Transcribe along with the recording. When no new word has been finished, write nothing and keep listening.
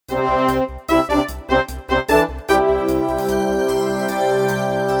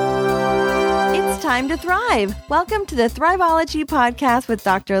time to thrive. Welcome to the Thriveology Podcast with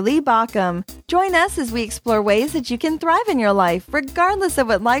Dr. Lee Baucom. Join us as we explore ways that you can thrive in your life, regardless of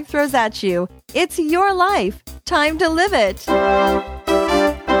what life throws at you. It's your life. Time to live it.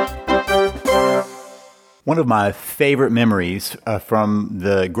 One of my favorite memories from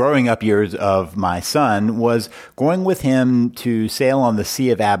the growing up years of my son was going with him to sail on the Sea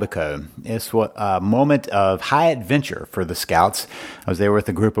of Abaco. It's a moment of high adventure for the Scouts. I was there with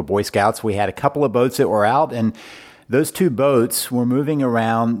a group of Boy Scouts. We had a couple of boats that were out, and those two boats were moving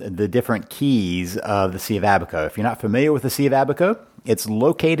around the different keys of the Sea of Abaco. If you're not familiar with the Sea of Abaco, it's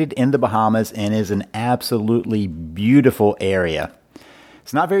located in the Bahamas and is an absolutely beautiful area.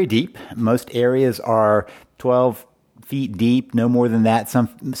 It's not very deep. Most areas are 12 feet deep, no more than that.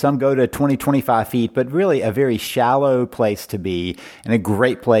 Some go to 20, 25 feet, but really a very shallow place to be and a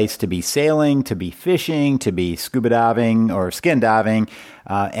great place to be sailing, to be fishing, to be scuba diving or skin diving,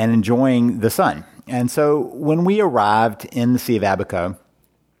 and enjoying the sun. And so when we arrived in the Sea of Abaco,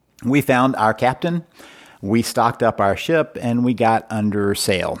 we found our captain. We stocked up our ship and we got under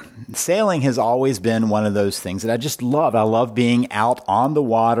sail. Sailing has always been one of those things that I just love. I love being out on the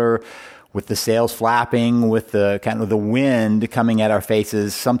water with the sails flapping, with the kind of the wind coming at our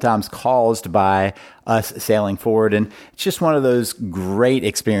faces, sometimes caused by us sailing forward. And it's just one of those great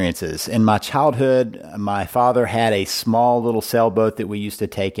experiences. In my childhood, my father had a small little sailboat that we used to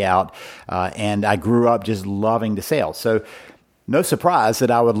take out, and I grew up just loving to sail. So no surprise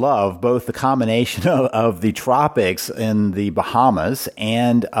that I would love both the combination of the tropics in the Bahamas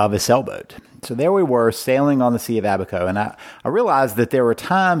and of a sailboat. So there we were sailing on the Sea of Abaco, and I realized that there were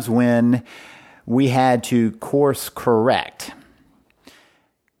times when we had to course correct.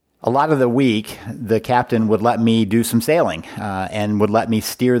 A lot of the week, the captain would let me do some sailing and would let me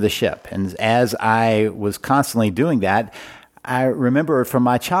steer the ship. And as I was constantly doing that, I remember from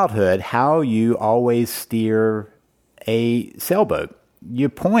my childhood how you always steer a sailboat. You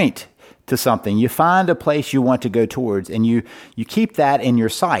point to something, you find a place you want to go towards, and you keep that in your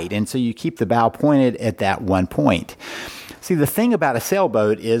sight. And so you keep the bow pointed at that one point. See, the thing about a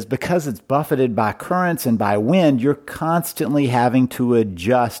sailboat is because it's buffeted by currents and by wind, you're constantly having to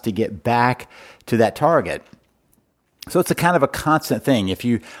adjust to get back to that target. So it's a kind of a constant thing. If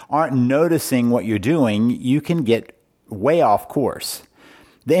you aren't noticing what you're doing, you can get way off course.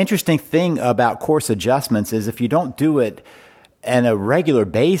 The interesting thing about course adjustments is if you don't do it on a regular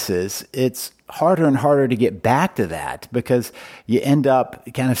basis, it's harder and harder to get back to that because you end up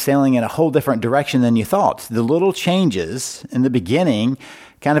kind of sailing in a whole different direction than you thought. The little changes in the beginning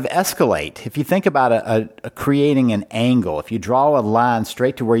kind of escalate. If you think about creating an angle, if you draw a line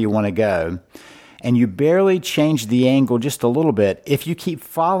straight to where you want to go, and you barely change the angle just a little bit, if you keep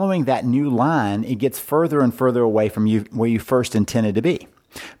following that new line, it gets further and further away from you where you first intended to be.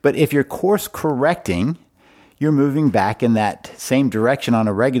 But if you're course correcting, you're moving back in that same direction on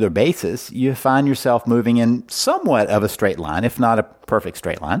a regular basis, you find yourself moving in somewhat of a straight line, if not a perfect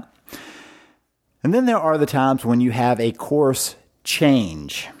straight line. And then there are the times when you have a course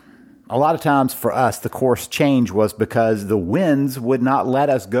change. A lot of times for us, the course change was because the winds would not let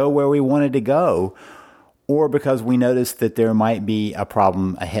us go where we wanted to go, or because we noticed that there might be a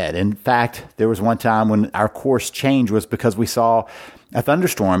problem ahead. In fact, there was one time when our course change was because we saw a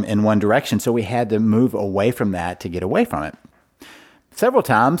thunderstorm in one direction, so we had to move away from that to get away from it. Several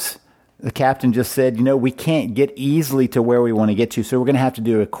times, the captain just said, we can't get easily to where we want to get to, so we're going to have to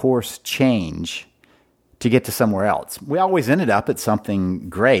do a course change to get to somewhere else. We always ended up at something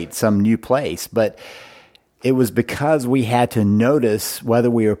great, some new place, but it was because we had to notice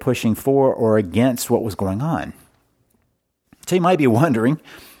whether we were pushing for or against what was going on. So you might be wondering,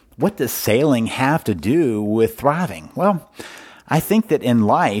 what does sailing have to do with thriving? Well, I think that in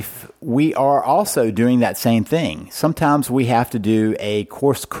life, we are also doing that same thing. Sometimes we have to do a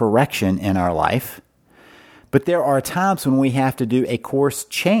course correction in our life, but there are times when we have to do a course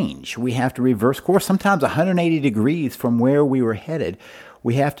change. We have to reverse course, sometimes 180 degrees from where we were headed.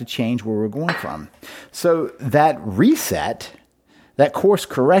 We have to change where we're going from. So that reset, that course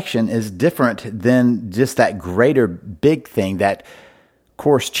correction is different than just that greater big thing, that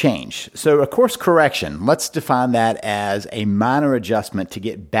course change. So a course correction, let's define that as a minor adjustment to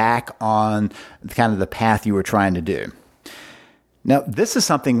get back on kind of the path you were trying to do. Now, this is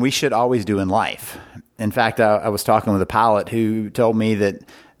something we should always do in life. In fact, I was talking with a pilot who told me that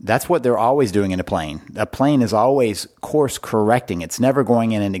that's what they're always doing in a plane. A plane is always course correcting. It's never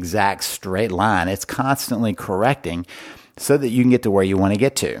going in an exact straight line. It's constantly correcting so that you can get to where you want to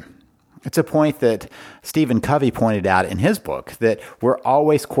get to. It's a point that Stephen Covey pointed out in his book, that we're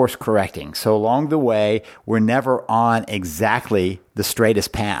always course correcting. So along the way, we're never on exactly the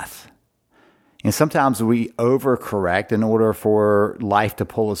straightest path. And sometimes we overcorrect in order for life to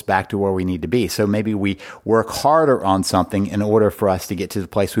pull us back to where we need to be. So maybe we work harder on something in order for us to get to the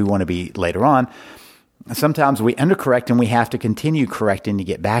place we want to be later on. Sometimes we undercorrect and we have to continue correcting to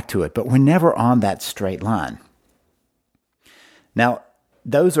get back to it, but we're never on that straight line. Now,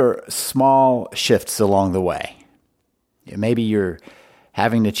 those are small shifts along the way. Maybe you're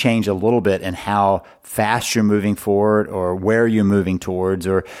having to change a little bit in how fast you're moving forward or where you're moving towards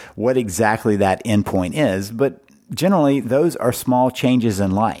or what exactly that endpoint is. But generally, those are small changes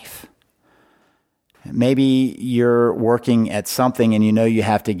in life. Maybe you're working at something and you know you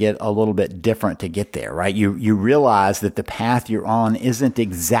have to get a little bit different to get there, right? You realize that the path you're on isn't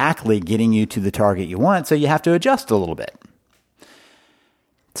exactly getting you to the target you want, so you have to adjust a little bit.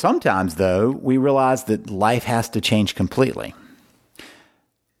 Sometimes, though, we realize that life has to change completely.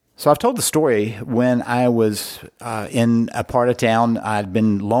 So I've told the story when I was in a part of town. I'd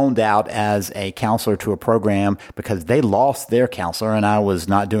been loaned out as a counselor to a program because they lost their counselor and I was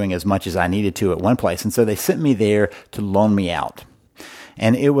not doing as much as I needed to at one place. And so they sent me there to loan me out.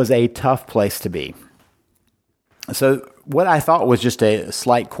 And it was a tough place to be. So what I thought was just a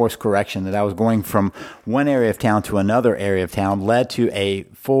slight course correction, that I was going from one area of town to another area of town, led to a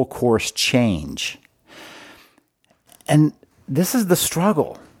full course change. And this is the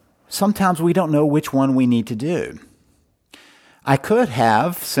struggle. Sometimes we don't know which one we need to do. I could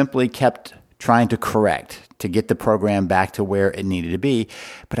have simply kept trying to correct to get the program back to where it needed to be,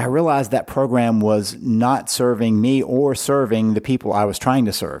 but I realized that program was not serving me or serving the people I was trying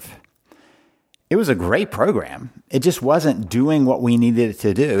to serve. It was a great program. It just wasn't doing what we needed it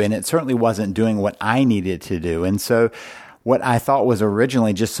to do, and it certainly wasn't doing what I needed to do. And so what I thought was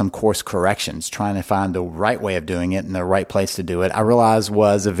originally just some course corrections, trying to find the right way of doing it and the right place to do it, I realized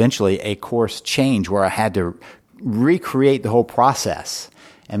was eventually a course change where I had to recreate the whole process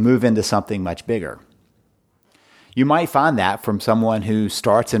and move into something much bigger. You might find that from someone who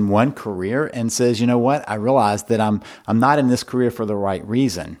starts in one career and says, you know what, I realized that I'm not in this career for the right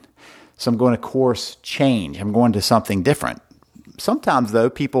reason. So I'm going to course change. I'm going to something different. Sometimes, though,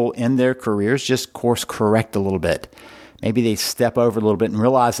 people in their careers just course correct a little bit. Maybe they step over a little bit and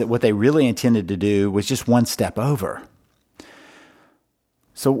realize that what they really intended to do was just one step over.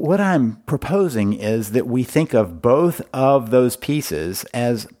 So what I'm proposing is that we think of both of those pieces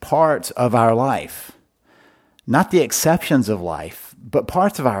as parts of our life. Not the exceptions of life, but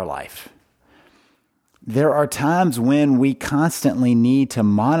parts of our life. There are times when we constantly need to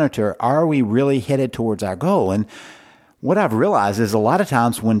monitor, are we really headed towards our goal? And what I've realized is a lot of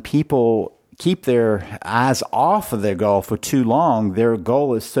times when people keep their eyes off of their goal for too long, their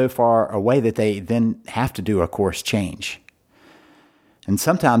goal is so far away that they then have to do a course change. And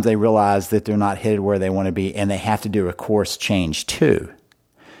sometimes they realize that they're not headed where they want to be and they have to do a course change too.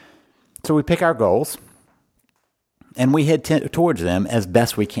 So we pick our goals and we head towards them as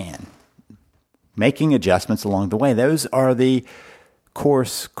best we can, making adjustments along the way. Those are the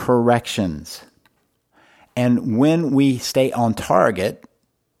course corrections. And when we stay on target,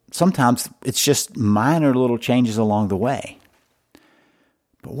 sometimes it's just minor little changes along the way.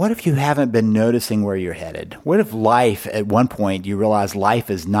 But what if you haven't been noticing where you're headed? What if life, at one point, you realize life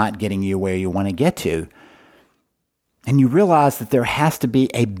is not getting you where you want to get to? And you realize that there has to be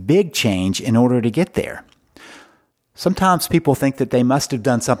a big change in order to get there. Sometimes people think that they must have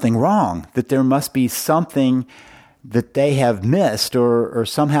done something wrong, that there must be something that they have missed, or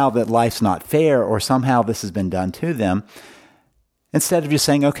somehow that life's not fair, or somehow this has been done to them. Instead of just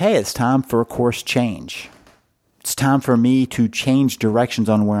saying, okay, it's time for a course change. It's time for me to change directions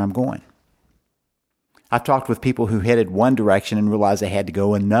on where I'm going. I've talked with people who headed one direction and realized they had to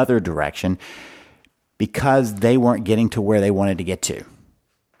go another direction because they weren't getting to where they wanted to get to.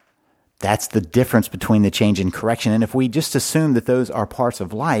 That's the difference between the change and correction. And if we just assume that those are parts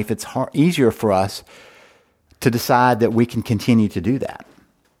of life, it's easier for us to decide that we can continue to do that.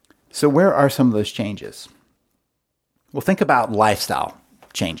 So where are some of those changes? Well, think about lifestyle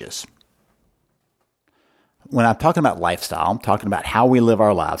changes. When I'm talking about lifestyle, I'm talking about how we live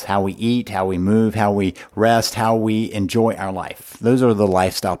our lives, how we eat, how we move, how we rest, how we enjoy our life. Those are the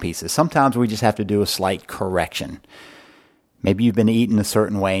lifestyle pieces. Sometimes we just have to do a slight correction. Maybe you've been eating a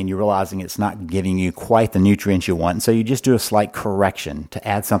certain way and you're realizing it's not giving you quite the nutrients you want, and so you just do a slight correction to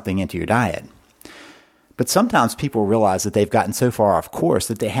add something into your diet. But sometimes people realize that they've gotten so far off course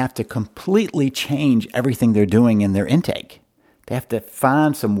that they have to completely change everything they're doing in their intake. They have to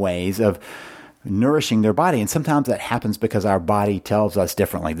find some ways of nourishing their body. And sometimes that happens because our body tells us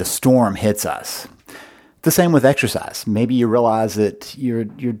differently. The storm hits us. The same with exercise. Maybe you realize that you're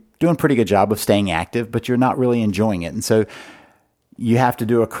doing a pretty good job of staying active, but you're not really enjoying it. And so you have to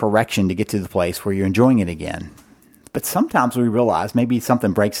do a correction to get to the place where you're enjoying it again. But sometimes we realize maybe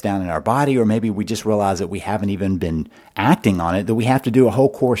something breaks down in our body, or maybe we just realize that we haven't even been acting on it, that we have to do a whole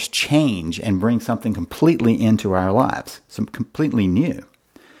course change and bring something completely into our lives, some completely new.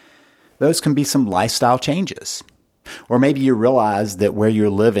 Those can be some lifestyle changes. Or maybe you realize that where you're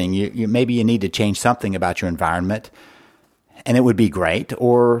living, maybe you need to change something about your environment, and it would be great.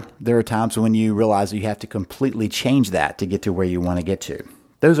 Or there are times when you realize that you have to completely change that to get to where you want to get to.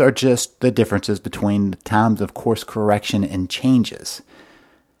 Those are just the differences between the times of course correction and changes.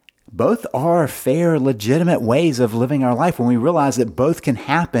 Both are fair, legitimate ways of living our life. When we realize that both can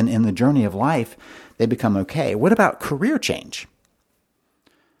happen in the journey of life, they become okay. What about career change?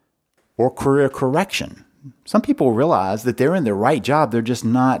 Or career correction? Some people realize that they're in the right job, they're just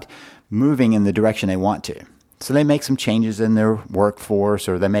not moving in the direction they want to. So they make some changes in their workforce,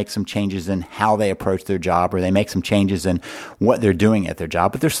 or they make some changes in how they approach their job, or they make some changes in what they're doing at their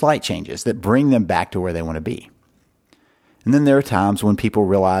job, but they're slight changes that bring them back to where they want to be. And then there are times when people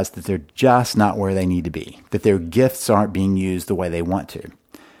realize that they're just not where they need to be, that their gifts aren't being used the way they want to.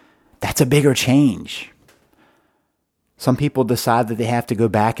 That's a bigger change. Some people decide that they have to go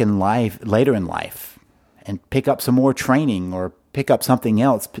back in life, later in life, and pick up some more training or pick up something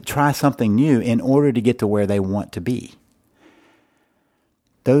else, try something new in order to get to where they want to be.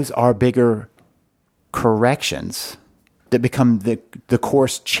 Those are bigger corrections that become the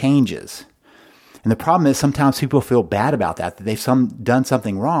course changes. And the problem is sometimes people feel bad about that they've done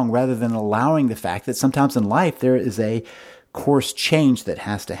something wrong, rather than allowing the fact that sometimes in life there is a course change that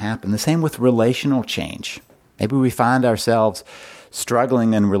has to happen. The same with relational change. Maybe we find ourselves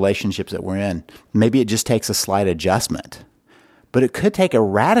struggling in relationships that we're in. Maybe it just takes a slight adjustment. But it could take a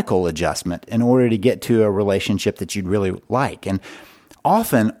radical adjustment in order to get to a relationship that you'd really like. And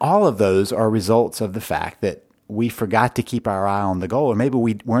often all of those are results of the fact that we forgot to keep our eye on the goal, or maybe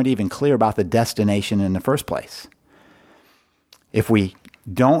we weren't even clear about the destination in the first place. If we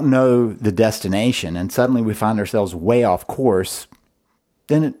don't know the destination and suddenly we find ourselves way off course,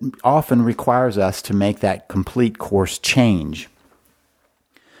 then it often requires us to make that complete course change.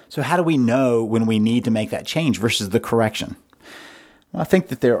 So how do we know when we need to make that change versus the correction? Well, I think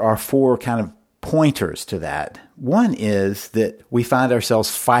that there are 4 kind of pointers to that. One is that we find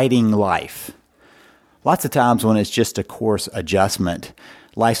ourselves fighting life. Lots of times when it's just a course adjustment,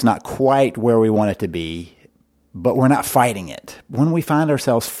 life's not quite where we want it to be, but we're not fighting it. When we find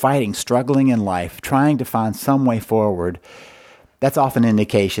ourselves fighting, struggling in life, trying to find some way forward, that's often an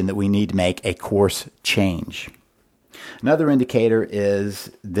indication that we need to make a course change. Another indicator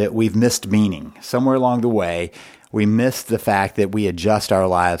is that we've missed meaning. Somewhere along the way, we miss the fact that we adjust our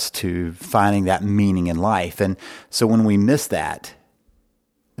lives to finding that meaning in life. And so when we miss that,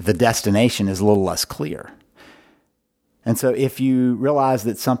 the destination is a little less clear. And so if you realize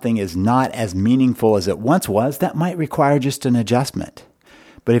that something is not as meaningful as it once was, that might require just an adjustment.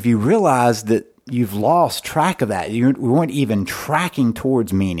 But if you realize that you've lost track of that, we weren't even tracking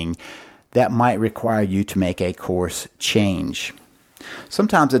towards meaning, that might require you to make a course change.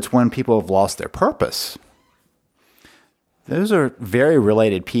 Sometimes it's when people have lost their purpose. Those are very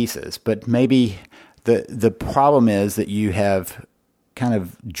related pieces, but maybe the problem is that you have kind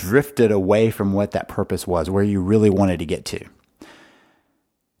of drifted away from what that purpose was, where you really wanted to get to.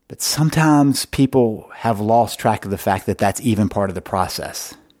 But sometimes people have lost track of the fact that that's even part of the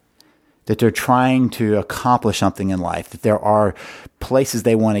process, that they're trying to accomplish something in life, that there are places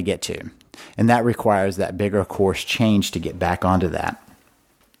they want to get to, and that requires that bigger course change to get back onto that.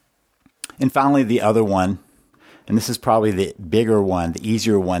 And finally, the other one, and this is probably the bigger one, the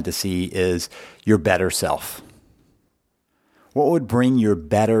easier one to see, is your better self. What would bring your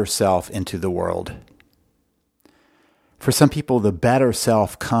better self into the world? For some people, the better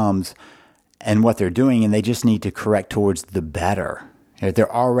self comes in what they're doing, and they just need to correct towards the better.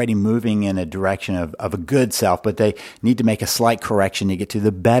 They're already moving in a direction of a good self, but they need to make a slight correction to get to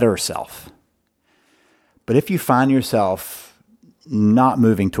the better self. But if you find yourself not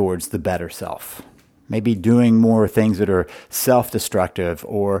moving towards the better self, maybe doing more things that are self-destructive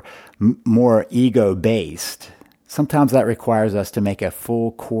or more ego-based, sometimes that requires us to make a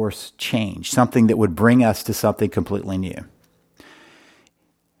full course change, something that would bring us to something completely new.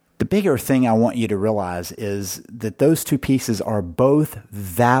 The bigger thing I want you to realize is that those two pieces are both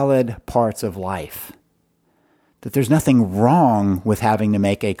valid parts of life, that there's nothing wrong with having to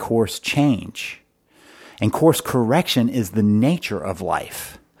make a course change. And course correction is the nature of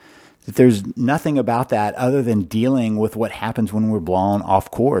life. That there's nothing about that other than dealing with what happens when we're blown off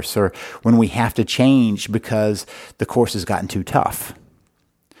course or when we have to change because the course has gotten too tough.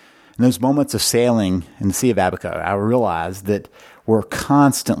 And In those moments of sailing in the Sea of Abaco, I realized that we're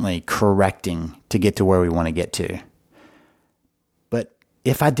constantly correcting to get to where we want to get to. But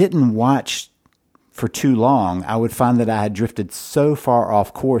if I didn't watch for too long, I would find that I had drifted so far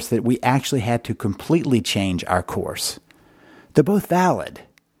off course that we actually had to completely change our course. They're both valid.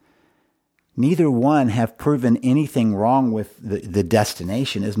 Neither one have proven anything wrong with the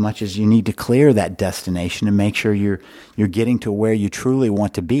destination as much as you need to clear that destination and make sure you're getting to where you truly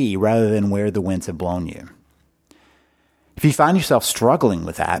want to be rather than where the winds have blown you. If you find yourself struggling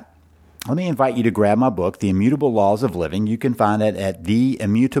with that, let me invite you to grab my book, The Immutable Laws of Living. You can find it at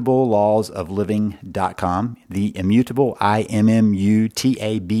theimmutablelawsofliving.com. The Immutable,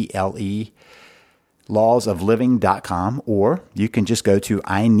 IMMUTABLE, lawsofliving.com, or you can just go to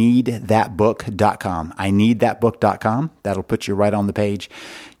ineedthatbook.com. ineedthatbook.com. That'll put you right on the page.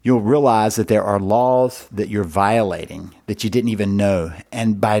 You'll realize that there are laws that you're violating that you didn't even know.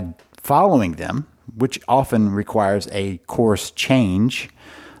 And by following them, which often requires a course change,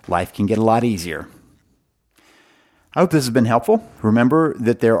 life can get a lot easier. I hope this has been helpful. Remember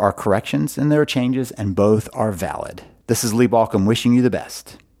that there are corrections and there are changes, and both are valid. This is Lee Baucom wishing you the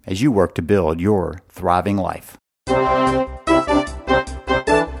best as you work to build your thriving life.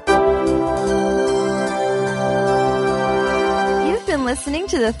 You've been listening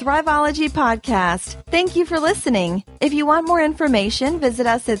to the Thriveology Podcast. Thank you for listening. If you want more information, visit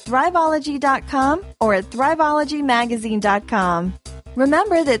us at thriveology.com or at thriveologymagazine.com.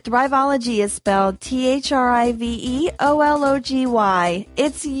 Remember that Thriveology is spelled THRIVEOLOGY.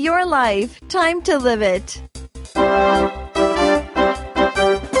 It's your life. Time to live it.